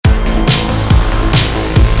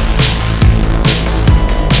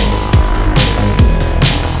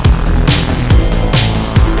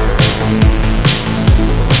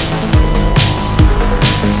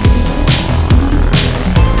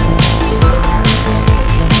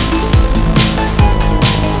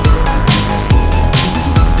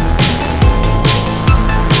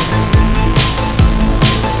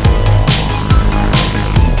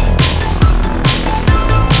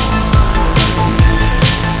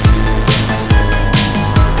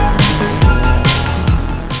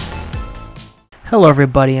Hello,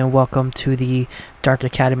 everybody, and welcome to the Dark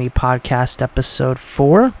Academy podcast, episode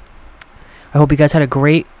 4. I hope you guys had a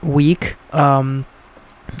great week. I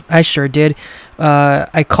sure did.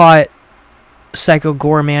 I caught Psycho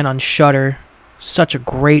Goreman on Shudder. Such a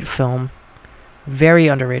great film. Very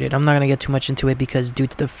underrated. I'm not going to get too much into it because due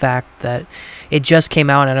to the fact that it just came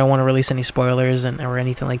out and I don't want to release any spoilers or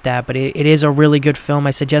anything like that, but it is a really good film.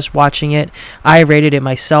 I suggest watching it. I rated it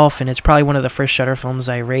myself, and it's probably one of the first Shudder films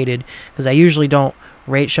I rated because I usually don't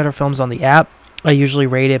rate Shudder films on the app. I usually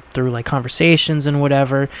rate it through like conversations and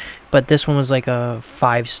whatever, but this one was like a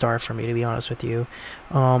 5-star for me, to be honest with you.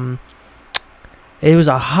 It was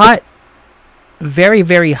a hot, very,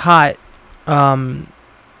 very hot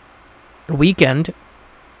weekend.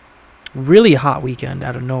 Really hot weekend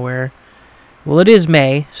out of nowhere. Well, it is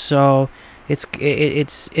May, so it's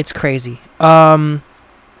crazy. It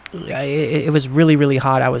was really, really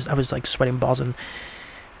hot. I was like sweating balls, and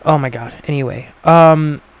oh my god. Anyway,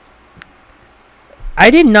 I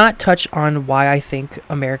did not touch on why I think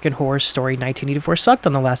American Horror Story 1984 sucked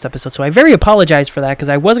on the last episode, so I very apologize for that because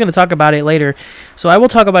I was going to talk about it later, so I will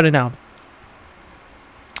talk about it now.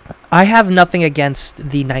 I have nothing against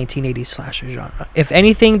the 1980s slasher genre. If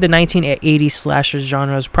anything, the 1980s slasher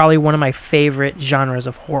genre is probably one of my favorite genres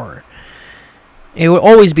of horror. It would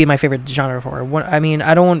always be my favorite genre of horror. I mean,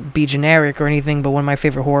 I don't want to be generic or anything, but one of my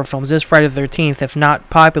favorite horror films is Friday the 13th. If not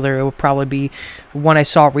popular, it would probably be one I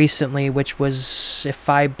saw recently, which was, if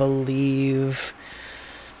I believe,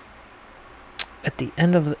 at the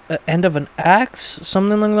end of an act,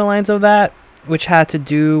 something along the lines of that, which had to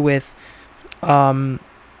do with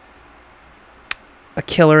a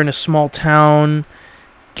killer in a small town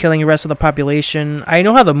killing the rest of the population. I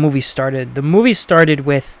know how the movie started. The movie started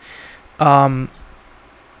with this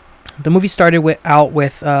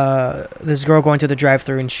girl going to the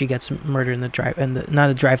drive-thru and she gets murdered in the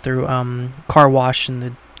car wash, and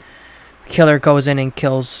the killer goes in and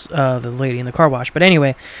kills the lady in the car wash. But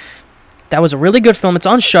anyway, that was a really good film. It's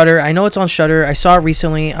on Shudder. I know it's on Shudder. I saw it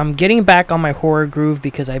recently. I'm getting back on my horror groove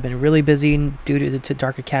because I've been really busy due to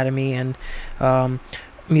Dark Academy and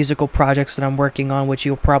musical projects that I'm working on, which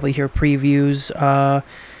you'll probably hear previews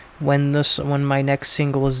when my next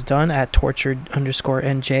single is done at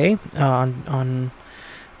tortured_NJ on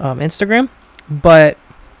Instagram. But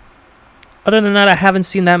other than that, I haven't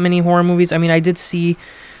seen that many horror movies. I mean, I did see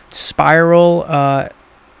Spiral,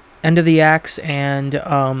 End of the Acts, and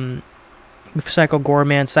Psycho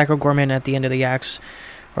Goreman at the end of the acts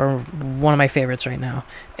are one of my favorites right now.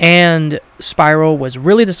 And Spiral was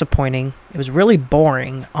really disappointing. It was really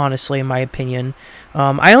boring, honestly, in my opinion.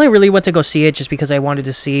 I only really went to go see it just because I wanted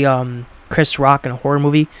to see Chris Rock in a horror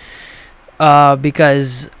movie,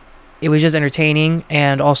 because it was just entertaining,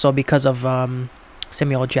 and also because of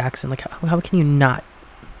Samuel L. Jackson. Like, how can you not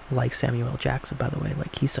like Samuel L. Jackson, by the way?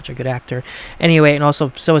 Like, he's such a good actor. Anyway, and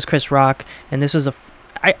also so is Chris Rock, and this was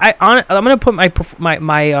I'm gonna put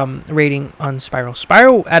my rating on Spiral.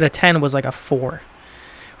 Spiral out of 10 was like a 4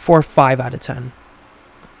 or 5 out of 10,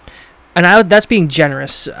 and that's being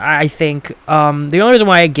generous. I think the only reason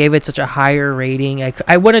why I gave it such a higher rating,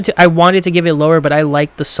 I wanted to give it lower, but I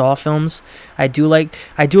like the Saw films. I do like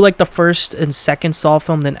the first and second Saw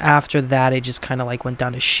film. Then after that, it just kind of like went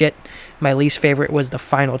down to shit. My least favorite was the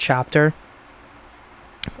final chapter.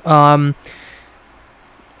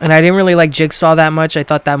 And I didn't really like Jigsaw that much. I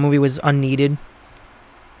thought that movie was unneeded.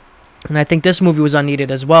 And I think this movie was unneeded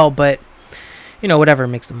as well. But, you know, whatever,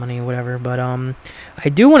 makes the money, whatever. But I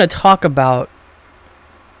do want to talk about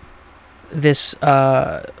this, one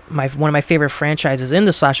of my favorite franchises in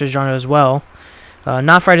the slasher genre as well.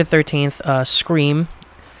 Not Friday the 13th, Scream.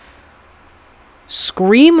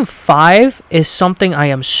 Scream 5 is something I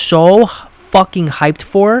am so fucking hyped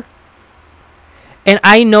for. And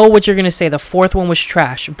I know what you're going to say. The fourth one was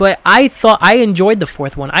trash. But I enjoyed the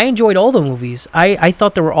fourth one. I enjoyed all the movies. I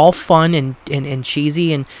thought they were all fun and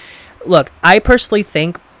cheesy. And look, I personally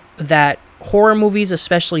think that horror movies,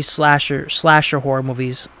 especially slasher horror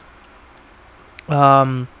movies,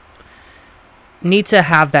 need to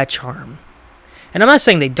have that charm. And I'm not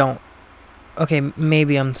saying they don't. Okay,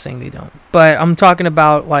 maybe I'm saying they don't. But I'm talking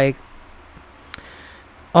about, like,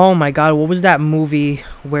 oh my god, what was that movie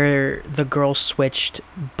where the girl switched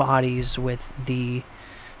bodies with the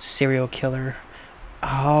serial killer?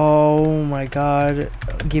 Oh my god,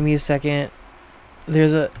 give me a second.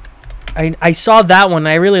 I saw that one, and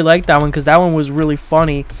I really liked that one because that one was really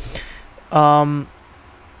funny. I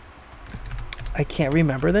can't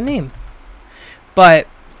remember the name, but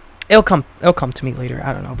it'll come to me later.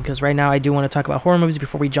 I don't know, because right now I do want to talk about horror movies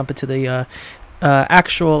before we jump into the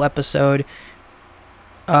actual episode.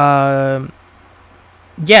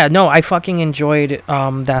 yeah, no, I fucking enjoyed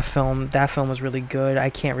that film. That film was really good. I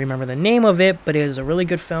can't remember the name of it, but it was a really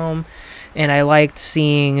good film, and I liked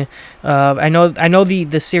seeing. I know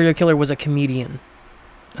the serial killer was a comedian,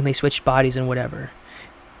 and they switched bodies and whatever.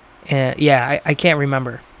 And yeah, I can't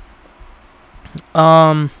remember.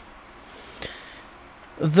 Um,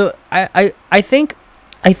 the I think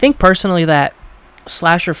personally that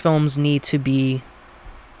slasher films need to be.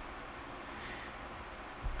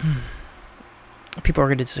 People are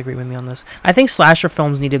going to disagree with me on this. I think slasher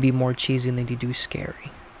films need to be more cheesy than they do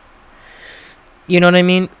scary. You know what I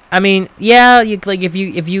mean? I mean, yeah, like if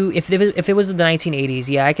it was the 1980s,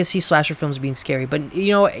 yeah, I could see slasher films being scary, but you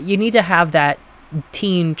know, you need to have that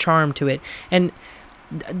teen charm to it. And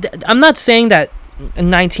I'm not saying that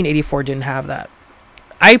 1984 didn't have that.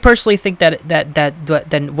 I personally think that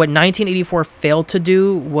what 1984 failed to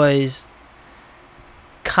do was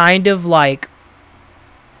kind of like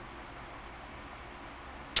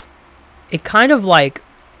it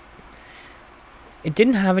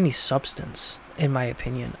didn't have any substance, in my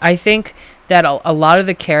opinion. I think that a lot of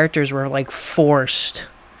the characters were like forced.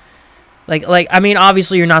 Like I mean,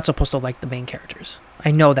 obviously you're not supposed to like the main characters.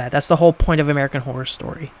 I know that. That's the whole point of American Horror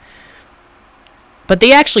Story. But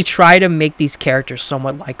they actually try to make these characters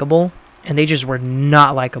somewhat likable, and they just were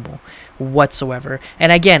not likable whatsoever.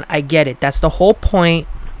 And again, I get it. That's the whole point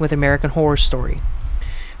with American Horror Story.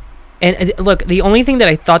 And look, the only thing that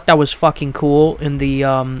I thought that was fucking cool in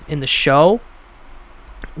the show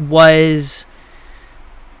was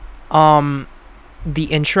the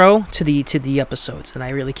intro to the episodes, and I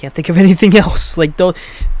really can't think of anything else. Like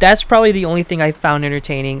that's probably the only thing I found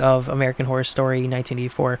entertaining of American Horror Story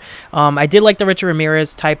 1984. I did like the Richard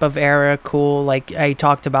Ramirez type of era, cool. Like I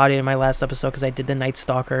talked about it in my last episode because I did the Night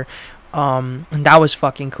Stalker, and that was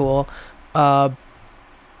fucking cool. But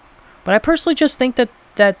I personally just think that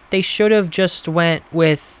they should have just went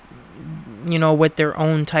with, you know, with their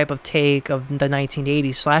own type of take of the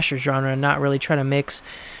 1980s slasher genre and not really try to mix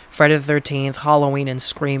Friday the 13th, Halloween, and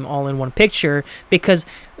Scream all in one picture. Because,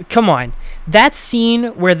 come on, that scene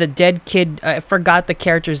where the dead kid, I forgot the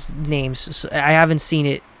characters' names. I haven't seen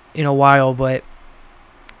it in a while, but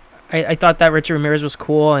I thought that Richard Ramirez was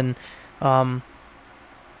cool, and the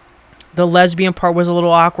lesbian part was a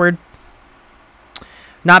little awkward.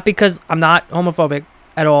 Not because I'm not homophobic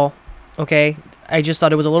at all, okay? I just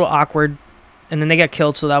thought it was a little awkward. And then they got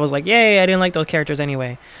killed, so that was like, yay, I didn't like those characters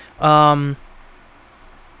anyway. The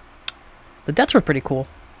deaths were pretty cool.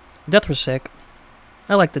 The deaths were sick.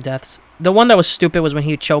 I like the deaths. The one that was stupid was when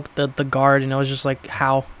he choked the guard, and I was just like,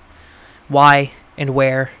 how? Why? And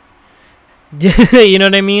where? You know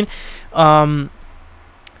what I mean? But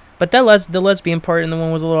the lesbian part in the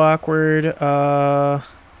one was a little awkward. But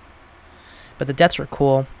the deaths were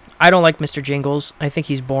cool. I don't like Mr. Jingles. I think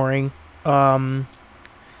he's boring. And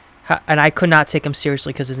I could not take him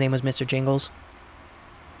seriously because his name was Mr. Jingles.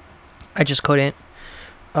 I just couldn't.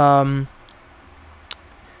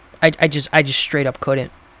 I just straight up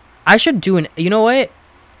couldn't. I should do you know what?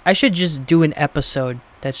 I should just do an episode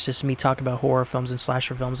that's just me talking about horror films and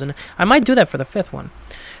slasher films, and I might do that for the 5th one.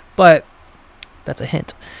 But that's a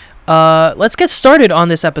hint. Let's get started on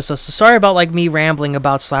this episode. So sorry about like me rambling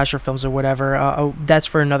about slasher films or whatever. That's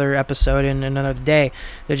for another episode and another day.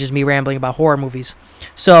 There's just me rambling about horror movies.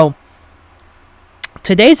 So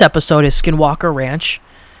today's episode is Skinwalker Ranch.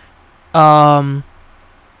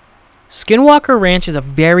 Skinwalker Ranch is a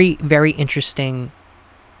very, very interesting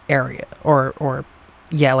area, or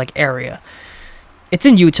area. It's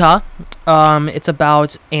in Utah. It's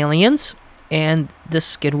about aliens and the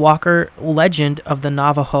Skinwalker legend of the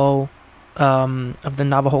Navajo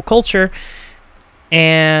culture,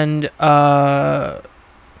 and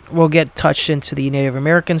we'll get touched into the Native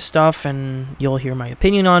American stuff, and you'll hear my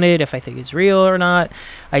opinion on it, if I think it's real or not.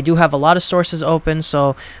 I do have a lot of sources open,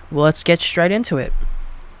 so let's get straight into it.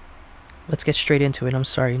 I'm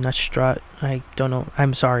sorry, not strut. I don't know.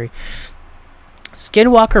 I'm sorry.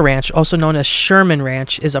 Skinwalker Ranch, also known as Sherman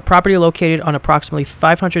Ranch, is a property located on approximately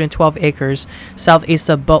 512 acres southeast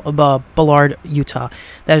of Bullard, Utah,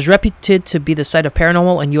 that is reputed to be the site of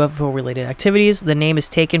paranormal and UFO-related activities. The name is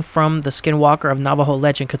taken from the Skinwalker of Navajo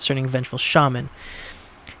legend concerning vengeful shaman.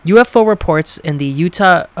 UFO reports in the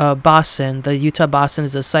Utah Basin. The Utah Basin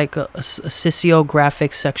is a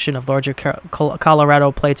sociographic section of larger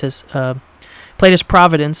Colorado Platus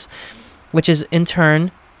Providence, which is in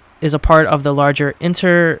turn is a part of the larger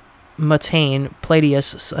Intermontane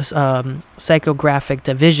Plateaus psychographic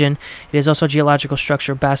division. It is also a geological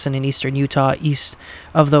structure basin in eastern Utah, east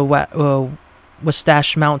of the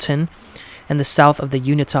Wasatch Mountain and the south of the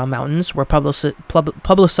Uinta Mountains, were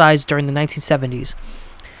publicized during the 1970s.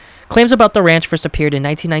 Claims about the ranch first appeared in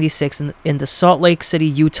 1996 in the Salt Lake City,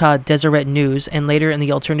 Utah Deseret News, and later in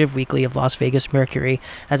the Alternative Weekly of Las Vegas Mercury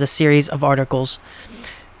as a series of articles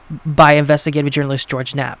by investigative journalist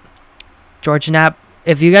George Knapp. George Knapp,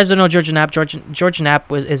 if you guys don't know George Knapp, George Knapp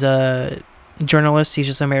is a journalist. He's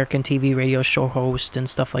just an American TV radio show host and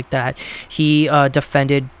stuff like that. He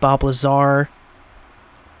defended Bob Lazar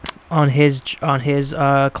on his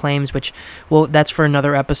claims, which, well, that's for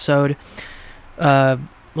another episode.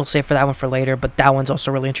 We'll save for that one for later, but that one's also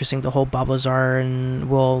really interesting, the whole Bob Lazar, and,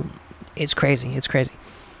 well, it's crazy.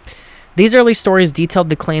 These early stories detailed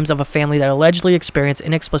the claims of a family that allegedly experienced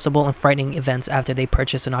inexplicable and frightening events after they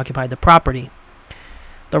purchased and occupied the property.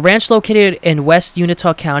 The ranch, located in West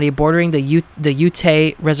Uintah County, bordering the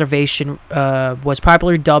Ute Reservation, was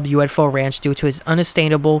popularly dubbed UFO Ranch due to its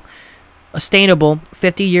unsustainable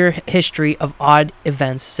 50-year history of odd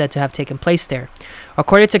events said to have taken place there.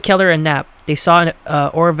 According to Keller and Knapp, they saw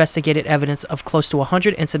or investigated evidence of close to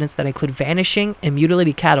 100 incidents that include vanishing and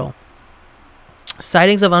mutilated cattle,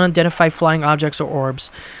 sightings of unidentified flying objects or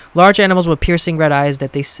orbs, large animals with piercing red eyes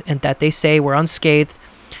that they say were unscathed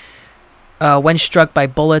when struck by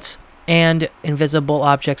bullets, and invisible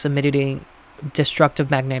objects emitting destructive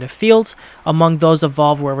magnetic fields. Among those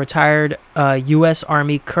involved were retired U.S.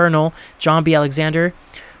 Army Colonel John B. Alexander,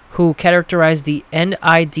 who characterized the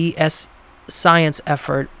NIDS science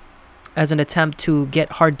effort as an attempt to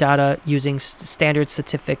get hard data using standard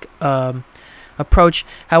scientific approach.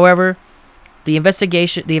 However, the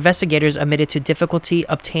investigators admitted to difficulty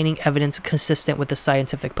obtaining evidence consistent with the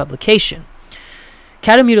scientific publication.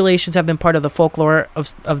 Cattle mutilations have been part of the folklore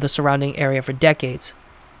of the surrounding area for decades.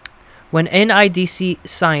 When NIDC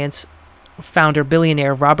Science founder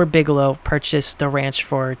billionaire Robert Bigelow purchased the ranch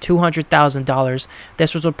for $200,000,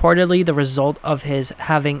 this was reportedly the result of his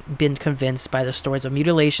having been convinced by the stories of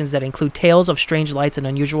mutilations that include tales of strange lights and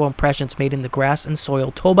unusual impressions made in the grass and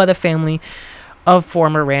soil told by the family of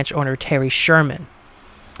former ranch owner Terry Sherman.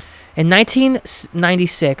 In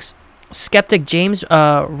 1996, skeptic James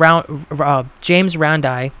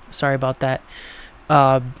Randi, sorry about that,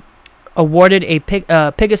 awarded a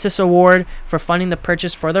Pegasus Award for funding the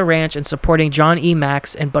purchase for the ranch and supporting John E.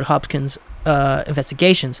 Max and Bud Hopkins'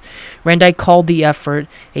 investigations. Randi called the effort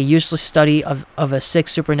a useless study of a sick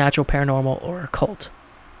supernatural, paranormal, or occult.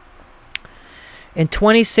 In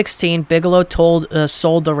 2016, Bigelow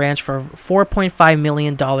sold the ranch for $4.5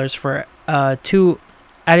 million for to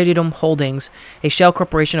Addendum Holdings, a shell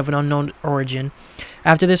corporation of an unknown origin.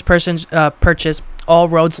 After this person's purchase, all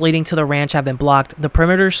roads leading to the ranch have been blocked, the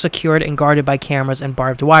perimeter secured and guarded by cameras and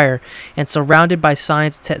barbed wire, and surrounded by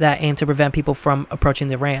signs that aim to prevent people from approaching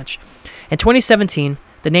the ranch. In 2017,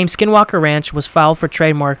 the name Skinwalker Ranch was filed for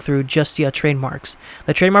trademark through Justia Trademarks.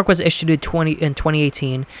 The trademark was issued in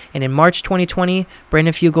 2018, and in March 2020,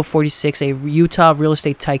 Brandon Fugel, 46, a Utah real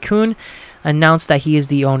estate tycoon, announced that he is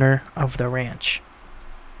the owner of the ranch.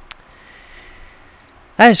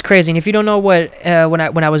 That is crazy. And if you don't know what, when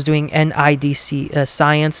I was doing NIDC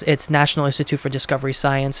science, it's National Institute for Discovery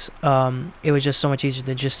Science. It was just so much easier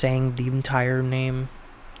than just saying the entire name.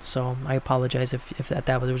 So I apologize if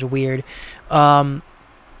that was weird.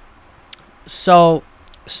 So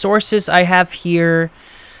sources I have here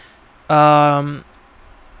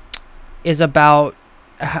is about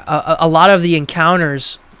a lot of the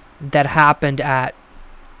encounters that happened at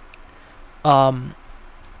Skinwalker.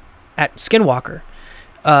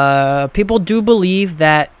 People do believe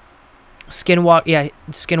that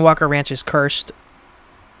Skinwalker Ranch is cursed,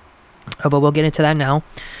 but we'll get into that now.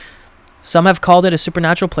 Some have called it a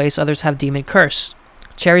supernatural place, others have deemed it cursed.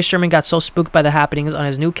 Terry Sherman got so spooked by the happenings on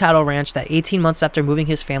his new cattle ranch that 18 months after moving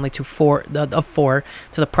his family to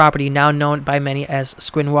the property now known by many as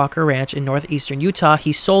Skinwalker Ranch in northeastern Utah,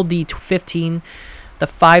 he sold the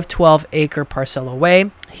 512-acre parcel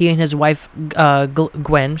away. He and his wife,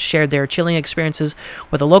 Gwen, shared their chilling experiences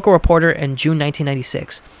with a local reporter in June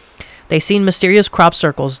 1996. They seen mysterious crop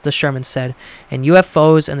circles, the Shermans said, and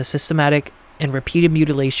UFOs and the systematic and repeated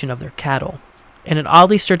mutilation of their cattle in an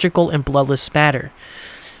oddly surgical and bloodless manner.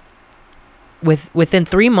 Within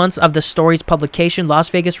 3 months of the story's publication, Las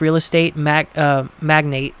Vegas real estate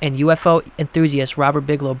magnate and UFO enthusiast Robert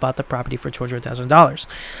Bigelow bought the property for $200,000.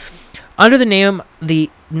 Under the name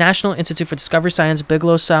the National Institute for Discovery Science,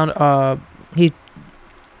 Bigelow set up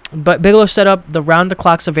the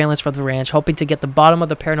round-the-clock surveillance for the ranch, hoping to get the bottom of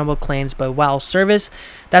the paranormal claims. But while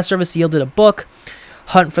that service yielded a book,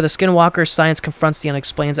 Hunt for the Skinwalker, Science Confronts the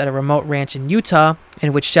Unexplained, at a remote ranch in Utah,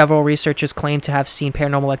 in which several researchers claimed to have seen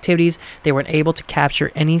paranormal activities, they weren't able to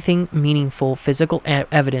capture anything meaningful physical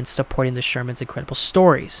evidence supporting the Shermans' incredible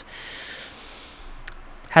stories.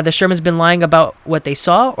 Had the Shermans been lying about what they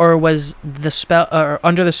saw, or was the spell or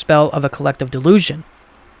under the spell of a collective delusion?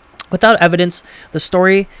 Without evidence, the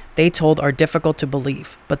story they told are difficult to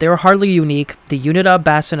believe, but they are hardly unique. The Uinta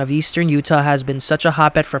Basin of eastern Utah has been such a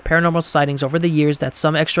hotbed for paranormal sightings over the years that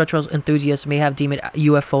some extraterrestrial enthusiasts may have deemed it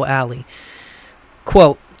UFO Alley.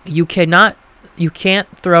 Quote, you can't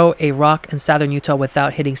throw a rock in southern Utah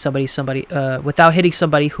without hitting somebody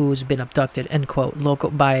who's been abducted, end quote.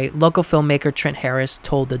 Local filmmaker Trent Harris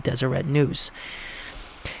told the Deseret News.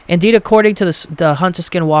 Indeed, according to the Hunt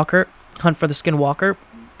for the Skinwalker,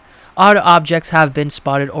 odd objects have been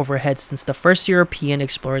spotted overhead since the first European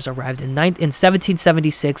explorers arrived in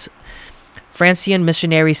 1776. Francian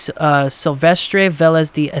missionary Silvestre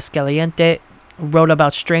Vélez de Escalante wrote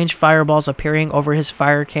about strange fireballs appearing over his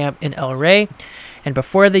fire camp in El Rey. And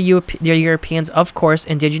before the Europeans, of course,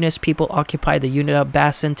 indigenous people occupied the Uinta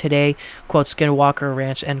Basin today, quote, Skinwalker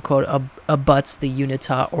Ranch, end quote, abuts the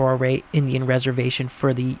Uinta Ore Indian Reservation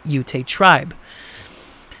for the Ute tribe,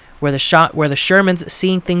 where the Shermans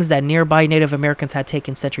seeing things that nearby Native Americans had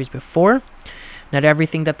taken centuries before. Not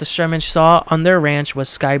everything that the Shermans saw on their ranch was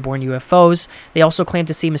skyborne UFOs. They also claimed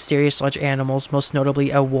to see mysterious large animals, most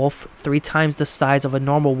notably a wolf 3 times the size of a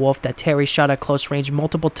normal wolf that Terry shot at close range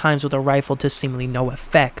multiple times with a rifle to seemingly no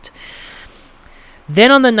effect.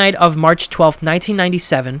 Then on the night of March 12,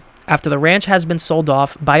 1997, after the ranch has been sold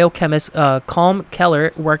off, biochemist Colm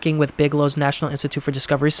Keller, working with Bigelow's National Institute for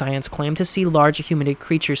Discovery Science, claimed to see large humanoid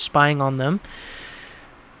creatures spying on the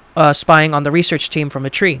research team from a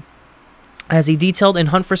tree. As he detailed in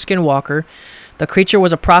Hunt for Skinwalker, the creature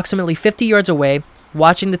was approximately 50 yards away,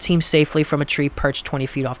 watching the team safely from a tree perched 20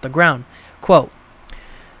 feet off the ground. Quote,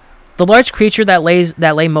 the large creature that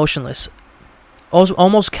lay motionless,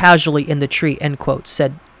 almost casually in the tree, end quote,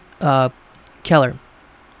 said Keller.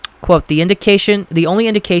 Quote, the only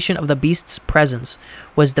indication of the beast's presence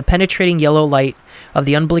was the penetrating yellow light of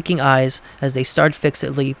the unblinking eyes as they stared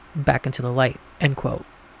fixedly back into the light, end quote.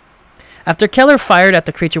 After Keller fired at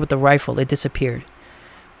the creature with the rifle, it disappeared.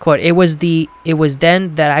 Quote, it was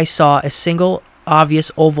then that I saw a single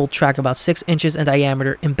obvious oval track about 6 inches in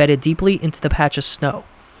diameter embedded deeply into the patch of snow.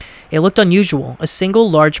 It looked unusual, a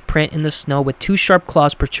single large print in the snow with 2 sharp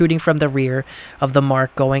claws protruding from the rear of the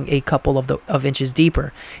mark going a couple of inches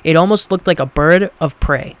deeper. It almost looked like a bird of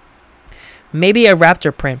prey. Maybe a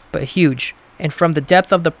raptor print, but huge, and from the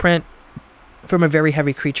depth of the print, from a very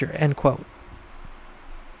heavy creature, end quote.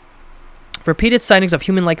 Repeated sightings of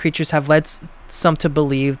human-like creatures have led some to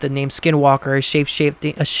believe the name Skinwalker, a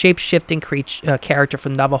shape-shifting character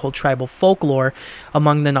from Navajo tribal folklore.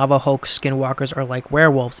 Among the Navajo, skinwalkers are like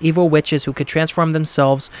werewolves, evil witches who could transform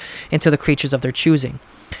themselves into the creatures of their choosing.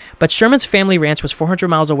 But Sherman's family ranch was 400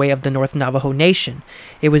 miles away of the North Navajo Nation.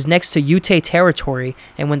 It was next to Ute territory,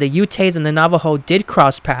 and when the Utes and the Navajo did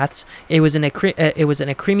cross paths, it was an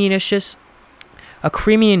acrimonious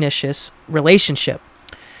relationship.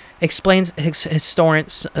 Explains historian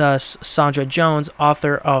Sandra Jones,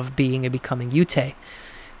 author of Being and Becoming Ute.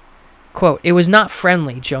 Quote, it was not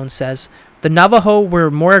friendly, Jones says. The Navajo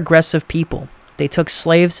were more aggressive people. They took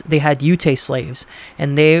slaves, they had Ute slaves,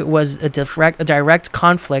 and there was a direct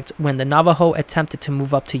conflict when the Navajo attempted to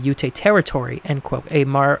move up to Ute territory, end quote, a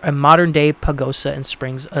modern-day Pagosa and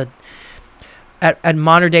Springs, at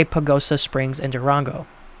modern-day Pagosa Springs and Durango.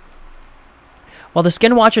 While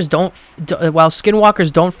Skinwalkers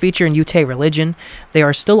don't feature in Ute religion, there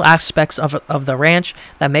are still aspects of the ranch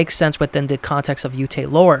that make sense within the context of Ute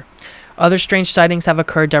lore. Other strange sightings have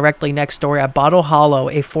occurred directly next door at Bottle Hollow,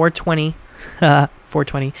 a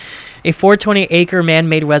 420-acre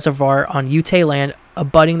man-made reservoir on Ute land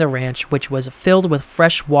abutting the ranch, which was filled with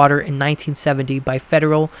fresh water in 1970 by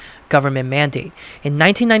federal government mandate. In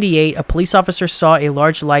 1998, a police officer saw a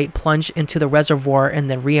large light plunge into the reservoir and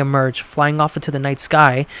then re-emerge, flying off into the night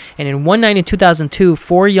sky. And in one night in 2002,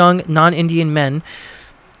 4 young non-Indian men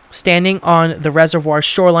standing on the reservoir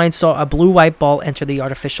shoreline saw a blue-white ball enter the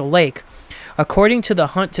artificial lake. According to the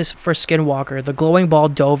Hunt for Skinwalker, the glowing ball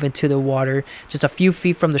dove into the water just a few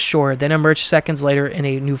feet from the shore, then emerged seconds later in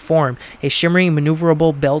a new form, a shimmering,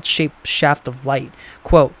 maneuverable belt-shaped shaft of light.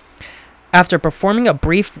 Quote, after performing a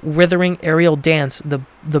brief, withering aerial dance,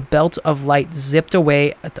 the belt of light zipped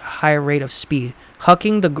away at a high rate of speed,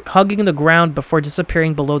 hugging the ground before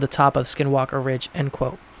disappearing below the top of Skinwalker Ridge, end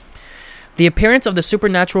quote. The appearance of the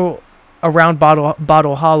supernatural around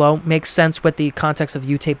Bottle Hollow makes sense with the context of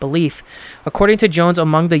Ute belief. According to Jones,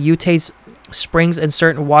 among the Ute's springs and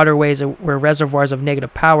certain waterways were reservoirs of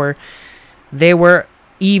negative power. They were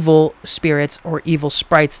evil spirits or evil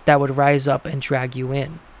sprites that would rise up and drag you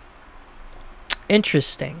in.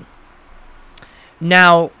 Interesting.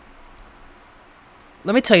 Now,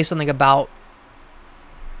 let me tell you something about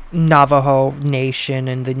Navajo Nation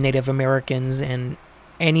and the Native Americans and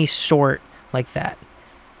any sort like that.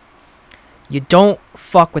 You don't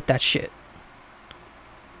fuck with that shit.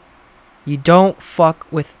 You don't fuck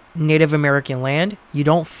with Native American land. You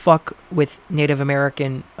don't fuck with Native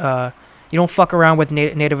American. You don't fuck around with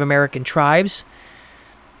Native American tribes.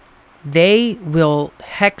 They will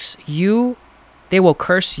hex you. They will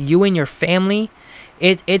curse you and your family.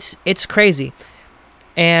 It's crazy,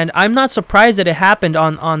 and I'm not surprised that it happened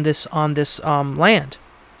on this land.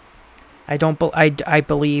 I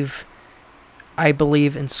believe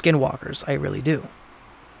in skinwalkers. I really do.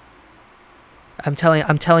 I'm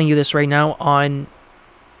telling you this right now on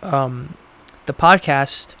the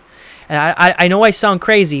podcast, and I know I sound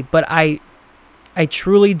crazy, but I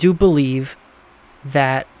truly do believe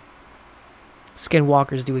that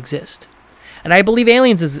skinwalkers do exist. And I believe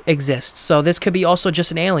aliens exist. So this could be also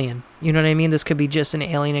just an alien. You know what I mean? This could be just an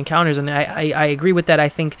alien encounters. And I agree with that. I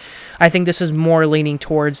think this is more leaning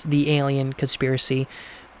towards the alien conspiracy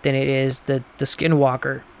than it is the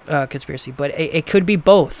Skinwalker conspiracy. But it could be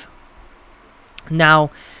both.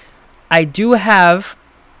 Now, I do have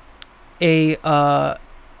a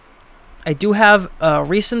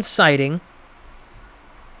recent sighting.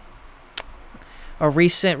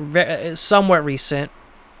 Somewhat recent.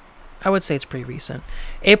 I would say it's pretty recent.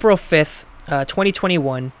 April 5th,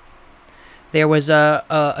 2021. There was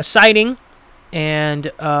a sighting,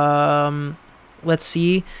 and let's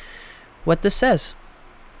see what this says.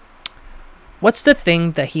 What's the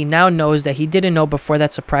thing that he now knows that he didn't know before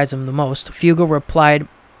that surprised him the most? Fugel replied,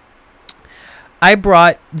 I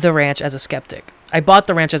bought the ranch as a skeptic. As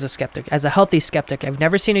a healthy skeptic. I've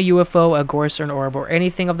never seen a UFO, a ghost, or an orb, or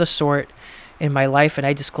anything of the sort in my life, and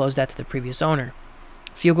I disclosed that to the previous owner.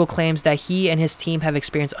 Fugel claims that he and his team have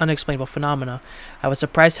experienced unexplainable phenomena. I was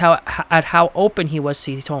surprised at how open he was.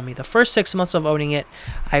 He told me the first 6 months of owning it,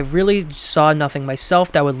 I really saw nothing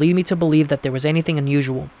myself that would lead me to believe that there was anything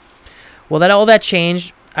unusual. Well, that all that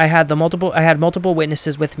changed. I had multiple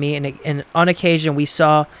witnesses with me, and on occasion we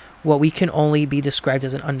saw what we can only be described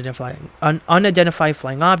as an unidentified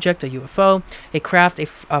flying object, a UFO, a craft, a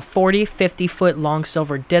 40-50 foot long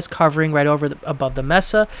silver disc hovering right above the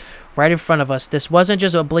mesa, right in front of us. This wasn't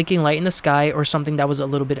just a blinking light in the sky or something that was a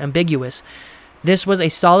little bit ambiguous. This was a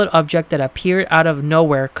solid object that appeared out of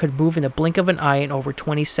nowhere, could move in the blink of an eye, and over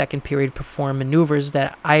 20-second period perform maneuvers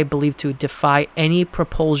that I believe to defy any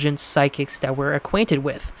propulsion psychics that we're acquainted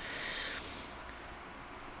with.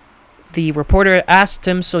 The reporter asked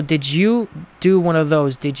him, so did you do one of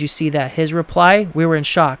those? Did you see that? His reply, we were in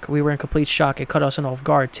shock. We were in complete shock. It caught us off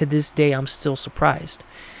guard. To this day, I'm still surprised.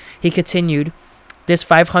 He continued, this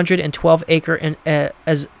 512-acre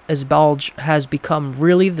Asbalge has become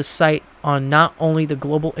really the site on not only the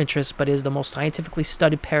global interest, but is the most scientifically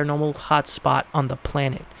studied paranormal hotspot on the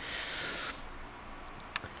planet.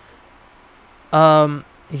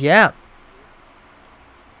 Yeah.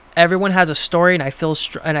 Everyone has a story, and I feel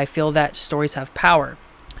that stories have power.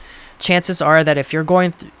 Chances are that if you're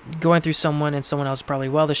going through someone and someone else probably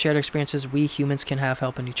the shared experiences we humans can have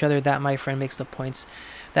helping each other. That, my friend, makes the point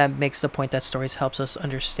that stories helps us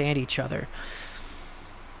understand each other.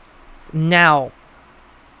 Now,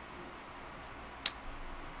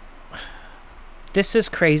 this is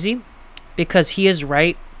crazy because he is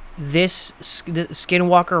right. The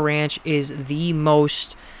Skinwalker Ranch is the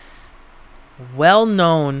most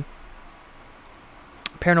well-known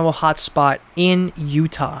paranormal hotspot in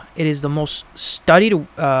Utah. It is the most studied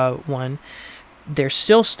one. They're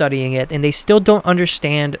still studying it, and they still don't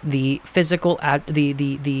understand the physical,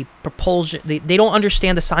 the propulsion. They don't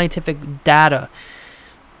understand the scientific data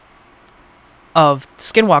of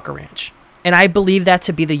Skinwalker Ranch. And I believe that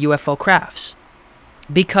to be the UFO crafts.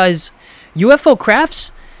 Because UFO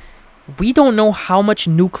crafts, we don't know how much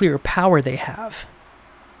nuclear power they have.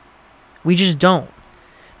 We just don't.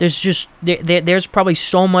 There's probably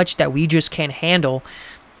so much that we just can't handle.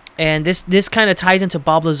 And this kind of ties into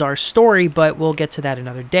Bob Lazar's story, but we'll get to that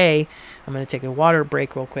another day. I'm going to take a water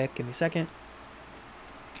break real quick. Give me a second.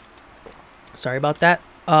 Sorry about that.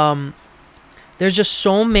 There's just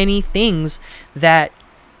so many things that...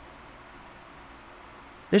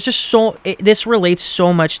 this relates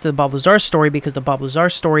so much to the Bob Lazar story because the Bob Lazar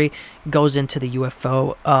story goes into the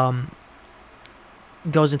UFO...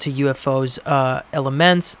 goes into UFOs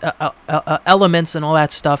elements and all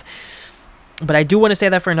that stuff. But I do want to say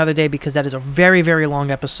that for another day because that is a very, very long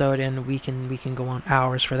episode, and we can go on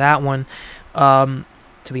hours for that one. To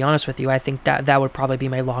be honest with you, I think that would probably be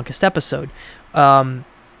my longest episode. But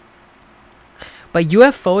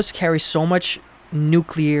UFOs carry so much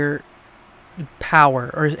nuclear power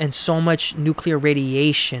and so much nuclear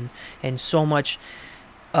radiation and so much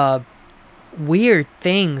weird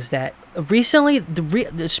things that recently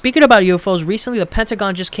speaking about UFOs, recently the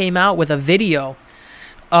Pentagon just came out with a video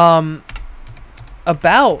about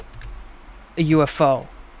a UFO.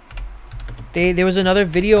 There was another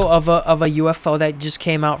video of a UFO that just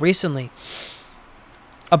came out recently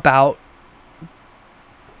about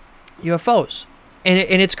UFOs.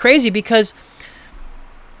 And it's crazy because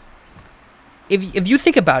if you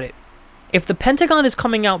think about it, if the Pentagon is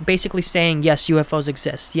coming out basically saying, yes, UFOs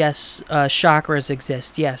exist, yes, chakras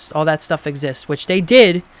exist, yes, all that stuff exists, which they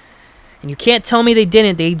did, and you can't tell me they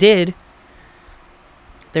didn't, they did.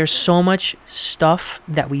 There's so much stuff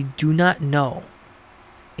that we do not know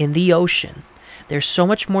in the ocean. There's so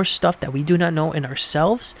much more stuff that we do not know in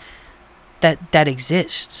ourselves that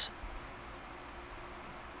exists.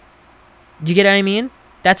 Do you get what I mean?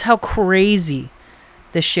 That's how crazy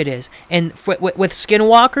this shit is. And with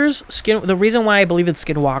skinwalkers, the reason why I believe in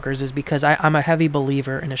skinwalkers is because I'm a heavy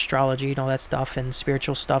believer in astrology and all that stuff and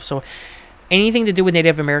spiritual stuff. So anything to do with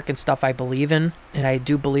Native American stuff I believe in, and I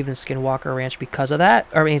do believe in Skinwalker Ranch because of that.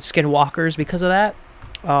 Skinwalkers because of that.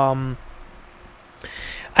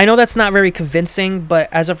 I know that's not very convincing,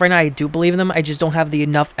 but as of right now, I do believe in them. I just don't have the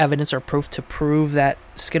enough evidence or proof to prove that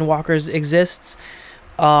Skinwalkers exists.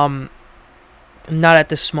 Not at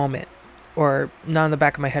this moment, or not in the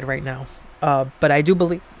back of my head right now. But I do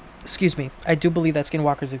believe, I do believe that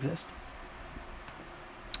Skinwalkers exist.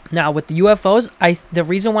 Now, with the UFOs, the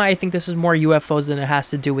reason why I think this is more UFOs than it has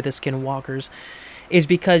to do with the Skinwalkers is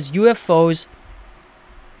because UFOs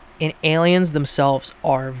and aliens themselves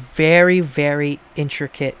are very, very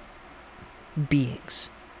intricate beings.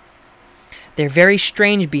 They're very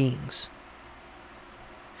strange beings.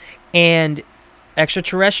 And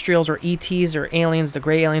extraterrestrials or ETs or aliens, the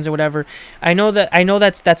gray aliens or whatever, I know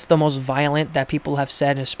that's the most violent that people have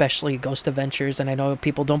said, especially Ghost Adventures. And I know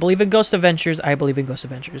people don't believe in Ghost Adventures. I believe in Ghost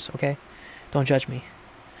Adventures, okay? Don't judge me.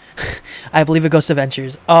 I believe in Ghost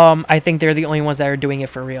Adventures. I think they're the only ones that are doing it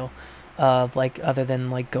for real. Other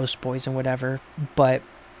than like Ghost Boys and whatever. But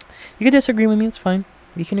you can disagree with me, it's fine.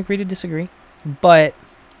 You can agree to disagree. But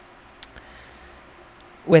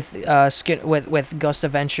with Ghost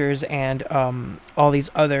Adventures and all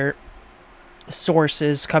these other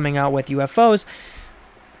sources coming out with UFOs,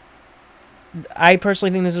 I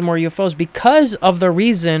personally think this is more UFOs because of the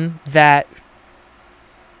reason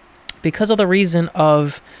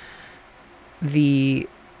of the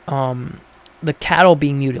cattle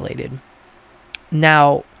being mutilated.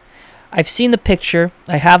 Now, I've seen the picture.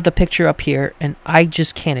 I have the picture up here, and I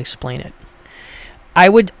just can't explain it. I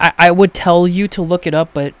would tell you to look it up,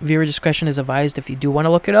 but viewer discretion is advised if you do want to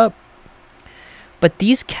look it up. But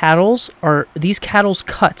these cattle's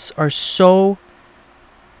cuts are so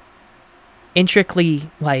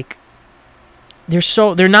intricately, like,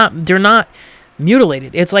 they're not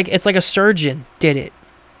mutilated. It's like a surgeon did it.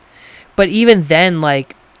 But even then,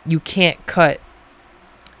 like, you can't cut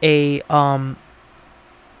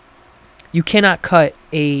you cannot cut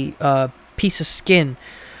a piece of skin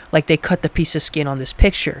like they cut the piece of skin on this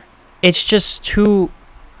picture. It's just too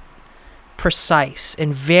precise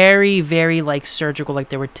and very, very like surgical, like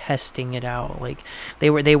they were testing it out. Like they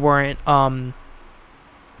weren't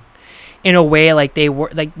in a way like they were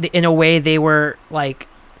like in a way they were like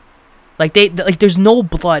there's no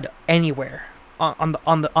blood anywhere on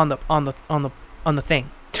the thing.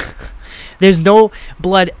 There's no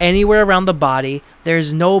blood anywhere around the body.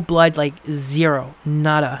 There's no blood, like zero,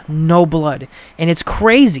 nada, no blood. And it's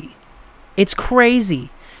crazy. It's crazy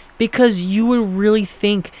because you would really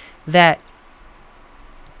think that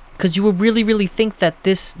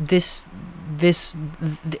this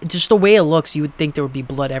just the way it looks, you would think there would be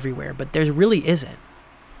blood everywhere, but there really isn't.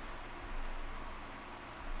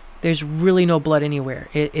 There's really no blood anywhere.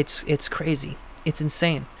 It's crazy. It's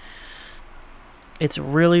insane. It's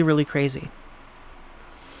really, really crazy.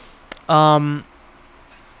 And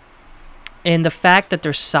the fact that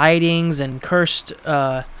there's sightings and cursed,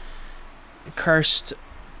 being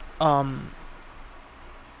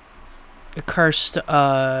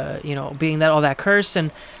that all that cursed,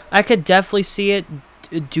 and I could definitely see it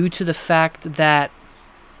due to the fact that,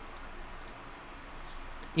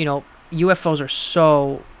 UFOs are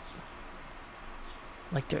so,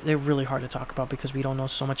 like, they're really hard to talk about because we don't know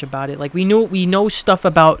so much about it. Like, we know stuff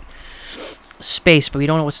about space, but we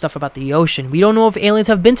don't know stuff about the ocean. We don't know if aliens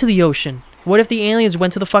have been to the ocean. What if the aliens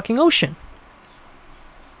went to the fucking ocean?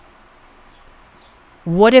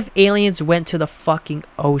 What if aliens went to the fucking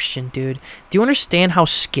ocean, dude? Do you understand how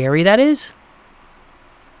scary that is?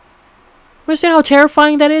 You understand how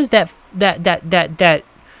terrifying that is? That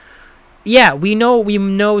yeah, we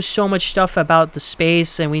know so much stuff about the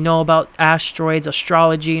space, and we know about asteroids,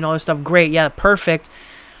 astrology, and all this stuff. Great, yeah, perfect.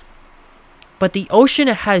 But the ocean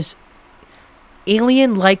has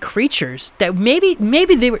alien-like creatures that maybe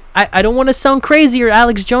they were. I don't want to sound crazy or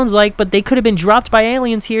Alex Jones-like, but they could have been dropped by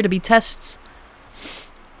aliens here to be tests.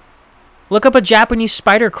 Look up a Japanese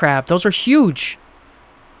spider crab. Those are huge.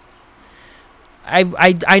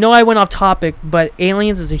 I know I went off topic, but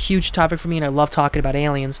aliens is a huge topic for me, and I love talking about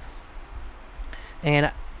aliens.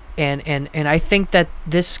 And I think that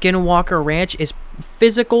this Skinwalker Ranch is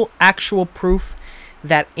physical, actual proof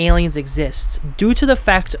that aliens exist, due to the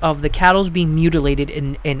fact of the cattle's being mutilated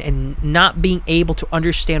and not being able to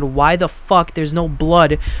understand why the fuck there's no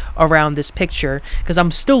blood around this picture, because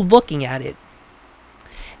I'm still looking at it.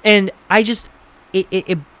 And I just,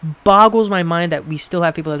 it boggles my mind that we still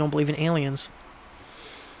have people that don't believe in aliens.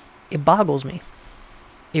 It boggles me.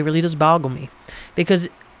 It really does boggle me. Because,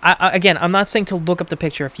 again, I'm not saying to look up the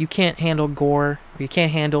picture. If you can't handle gore, or you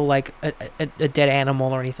can't handle, like, a dead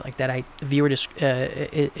animal or anything like that, I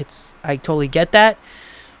totally get that.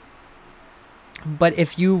 But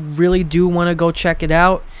if you really do want to go check it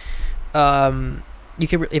out, you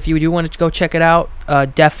can. If you do want to go check it out,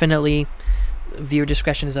 definitely viewer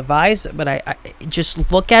discretion is advised. But I just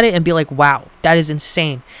look at it and be like, wow, that is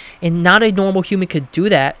insane. And not a normal human could do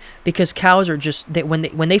that, because cows are just,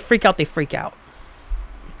 when they freak out, they freak out.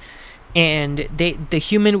 And the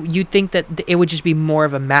human, you'd think that it would just be more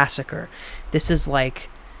of a massacre. This is like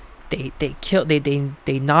they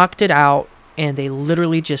knocked it out, and they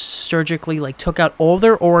literally just surgically, like, took out all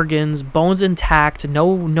their organs, bones intact,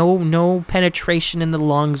 no penetration in the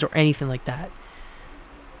lungs or anything like that.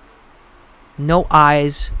 No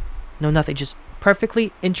eyes, no nothing, just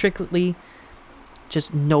perfectly, intricately,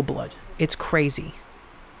 just no blood. It's crazy.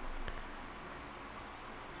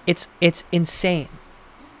 It's insane.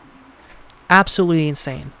 Absolutely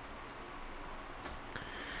insane.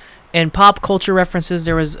 And pop culture references,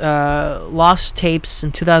 there was Lost Tapes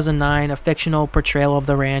in 2009. A fictional portrayal of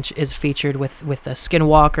the ranch is featured with the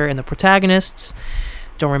Skinwalker and the protagonists.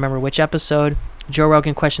 Don't remember which episode. Joe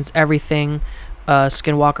Rogan Questions Everything.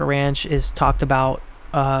 Skinwalker Ranch is talked about.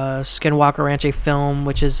 Skinwalker Ranch, a film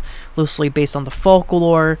which is loosely based on the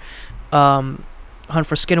folklore. Hunt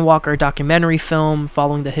for Skinwalker, documentary film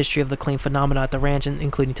following the history of the claimed phenomena at the ranch, and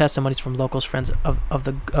including testimonies from locals, friends of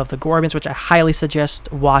the Gorbans, which I highly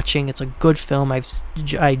suggest watching. It's a good film. I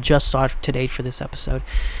just saw it today for this episode,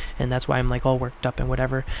 and that's why I'm like all worked up and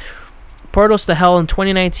whatever. Portals to Hell in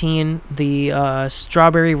 2019. The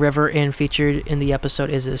Strawberry River Inn featured in the episode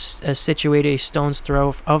is situated a stone's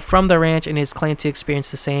throw from the ranch, and is claimed to experience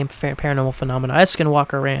the same paranormal phenomena as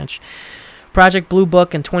Skinwalker Ranch. Project Blue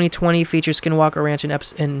Book in 2020 features Skinwalker Ranch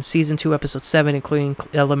in Season 2, Episode 7, including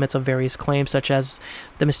elements of various claims, such as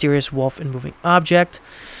the mysterious wolf and moving object.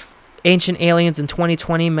 Ancient Aliens in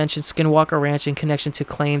 2020 mentions Skinwalker Ranch in connection to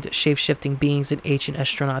claimed shape-shifting beings and ancient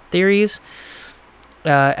astronaut theories.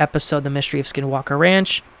 Episode The Mystery of Skinwalker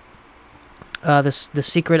Ranch. The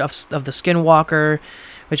Secret of the Skinwalker,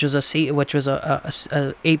 which was a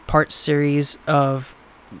 8-part series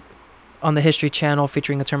on the History Channel,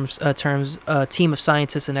 featuring a team of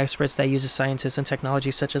scientists and experts that uses scientists and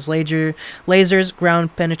technology such as lasers,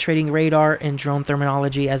 ground-penetrating radar, and drone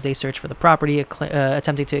therminology as they search for the property,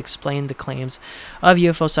 attempting to explain the claims of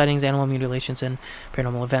UFO sightings, animal mutilations, and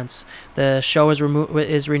paranormal events. The show is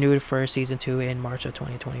renewed for Season 2 in March of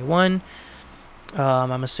 2021.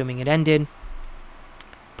 I'm assuming it ended.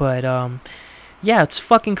 But, yeah, it's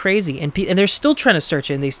fucking crazy. And they're still trying to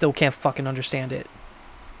search it, and they still can't fucking understand it.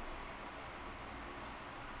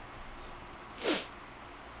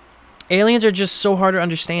 Aliens are just so hard to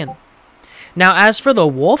understand. Now, as for the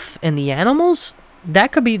wolf and the animals,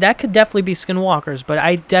 that could definitely be Skinwalkers, but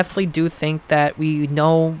I definitely do think that we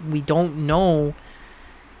don't know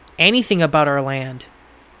anything about our land.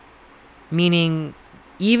 Meaning,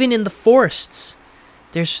 even in the forests,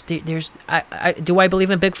 do I believe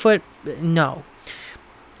in Bigfoot? No.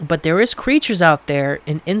 But there is creatures out there,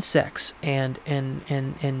 and insects and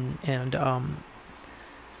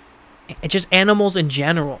just animals in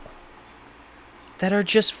general, that are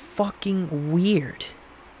just fucking weird.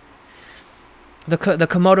 The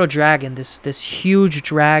Komodo dragon, this huge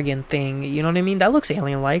dragon thing, you know what I mean? That looks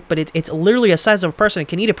alien-like, but it's literally the size of a person. It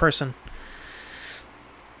can eat a person.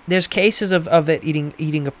 There's cases of it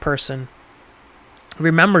eating a person.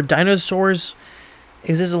 Remember, dinosaurs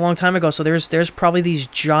existed a long time ago, so there's probably these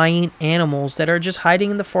giant animals that are just hiding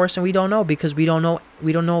in the forest, and we don't know, because we don't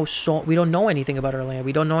know anything about our land.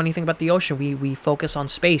 We don't know anything about the ocean. We focus on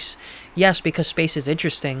space. Yes, because space is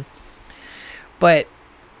interesting. But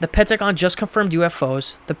The Pentagon just confirmed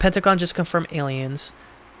UFOs. The Pentagon just confirmed aliens.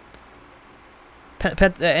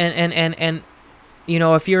 And you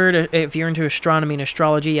know, if you're into astronomy and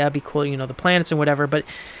astrology, yeah, it'd be cool, you know, the planets and whatever, but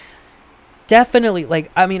definitely,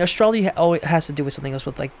 like, I mean, astrology always has to do with something else,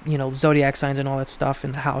 with, like, you know, zodiac signs and all that stuff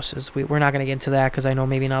and the houses. We're not going to get into that because I know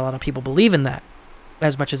maybe not a lot of people believe in that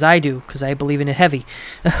as much as I do, because I believe in it heavy.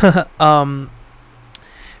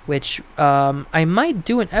 Which I might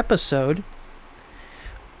do an episode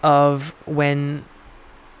of when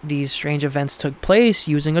these strange events took place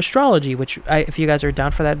using astrology, which if you guys are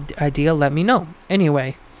down for that idea, let me know.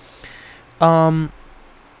 Anyway,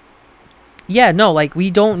 yeah, no, like, we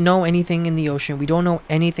don't know anything in the ocean. We don't know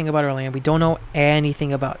anything about our land. We don't know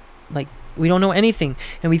anything about, like, we don't know anything,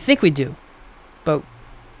 and we think we do, but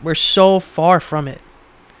we're so far from it.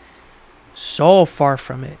 So far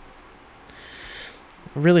from it.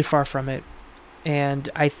 Really far from it. And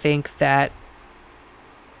I think that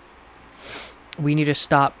we need to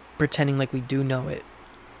stop pretending like we do know it.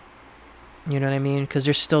 You know what I mean? Because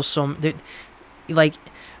there's still like,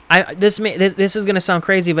 this is gonna sound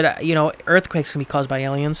crazy, but you know, earthquakes can be caused by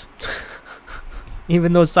aliens.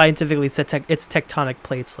 Even though scientifically it's tectonic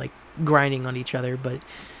plates, like, grinding on each other, but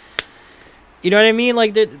you know what I mean?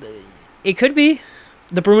 Like, it could be.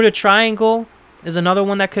 The Bermuda Triangle is another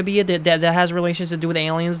one that could be that has relations to do with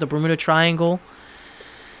aliens. The Bermuda Triangle.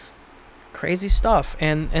 Crazy stuff.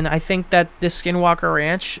 And I think that this Skinwalker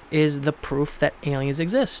Ranch is the proof that aliens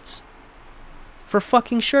exists. For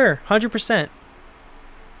fucking sure. 100%.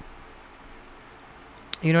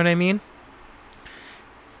 You know what I mean?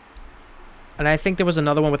 And I think there was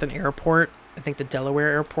another one with an airport. I think the Delaware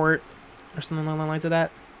airport or something along the lines of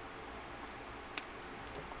that.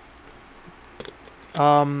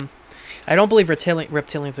 I don't believe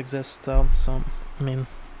reptilians exist, though. So, I mean,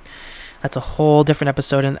 that's a whole different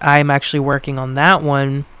episode, and I'm actually working on that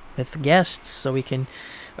one with guests, so we can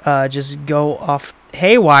just go off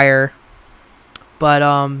haywire. But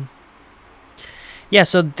yeah.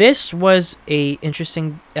 So this was a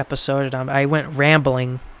interesting episode, and I went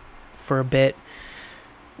rambling for a bit,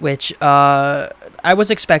 which I was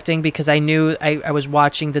expecting, because I knew I was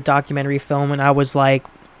watching the documentary film, and I was like,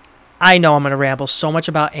 I know I'm going to ramble so much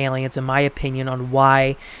about aliens, in my opinion, on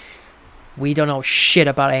why we don't know shit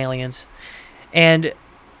about aliens. And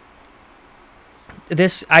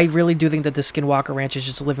I really do think that the Skinwalker Ranch is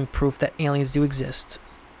just living proof that aliens do exist.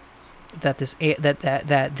 That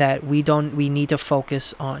we need to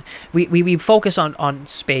focus on. We focus on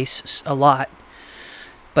space a lot,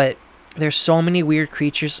 but there's so many weird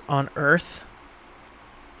creatures on Earth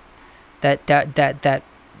that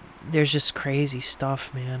there's just crazy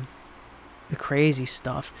stuff, man. The crazy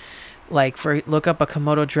stuff, like, look up a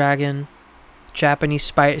Komodo dragon, Japanese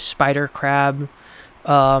spider crab.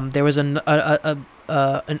 There was a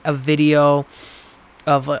video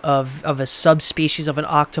of a subspecies of an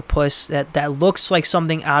octopus that looks like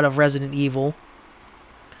something out of Resident Evil.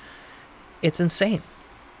 It's insane.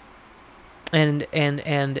 And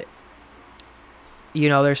you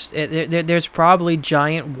know, there's probably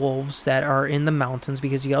giant wolves that are in the mountains,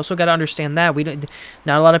 because you also got to understand that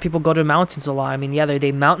not a lot of people go to mountains a lot. I mean, yeah,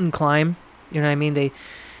 they mountain climb, you know what I mean? They,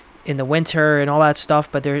 in the winter and all that stuff,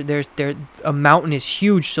 but a mountain is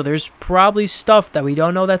huge, so there's probably stuff that we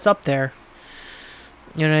don't know that's up there.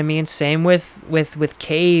 You know what I mean? Same with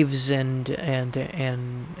caves and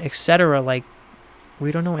etc. Like,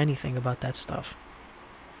 we don't know anything about that stuff.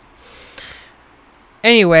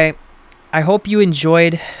 Anyway, I hope you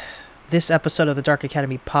enjoyed this episode of the Dark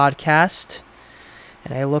Academy podcast,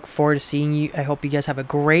 and I look forward to seeing you. I hope you guys have a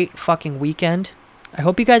great fucking weekend. I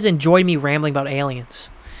hope you guys enjoyed me rambling about aliens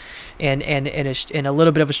and a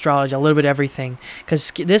little bit of astrology, a little bit of everything,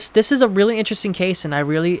 because this is a really interesting case, and I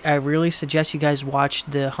really suggest you guys watch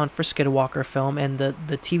the Hunt for Skinwalker film and the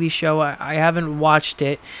TV show. I haven't watched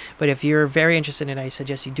it, but if you're very interested in it, I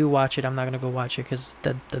suggest you do watch it. I'm not gonna go watch it because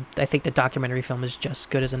I think the documentary film is just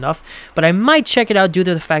good as enough, but I might check it out due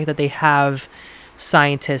to the fact that they have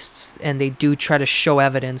scientists and they do try to show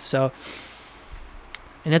evidence. So,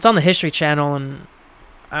 and it's on the History Channel, and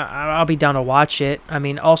I'll be down to watch it. I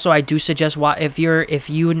mean, also, I do suggest if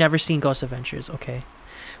you've never seen Ghost Adventures, okay.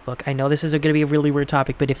 Look, I know this is going to be a really weird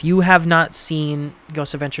topic, but if you have not seen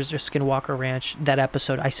Ghost Adventures or Skinwalker Ranch, that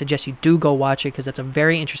episode, I suggest you do go watch it, because that's a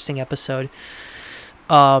very interesting episode.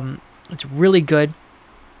 It's really good,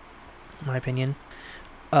 in my opinion,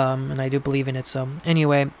 and I do believe in it. So,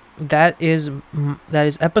 anyway, that is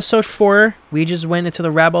episode 4. We just went into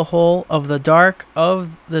the rabbit hole of the dark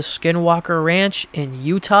of the Skinwalker Ranch in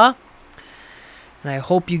Utah, and I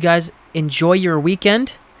hope you guys enjoy your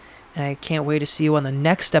weekend, and I can't wait to see you on the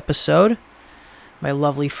next episode my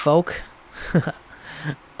lovely folk.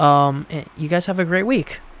 You guys have a great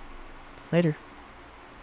week. Later.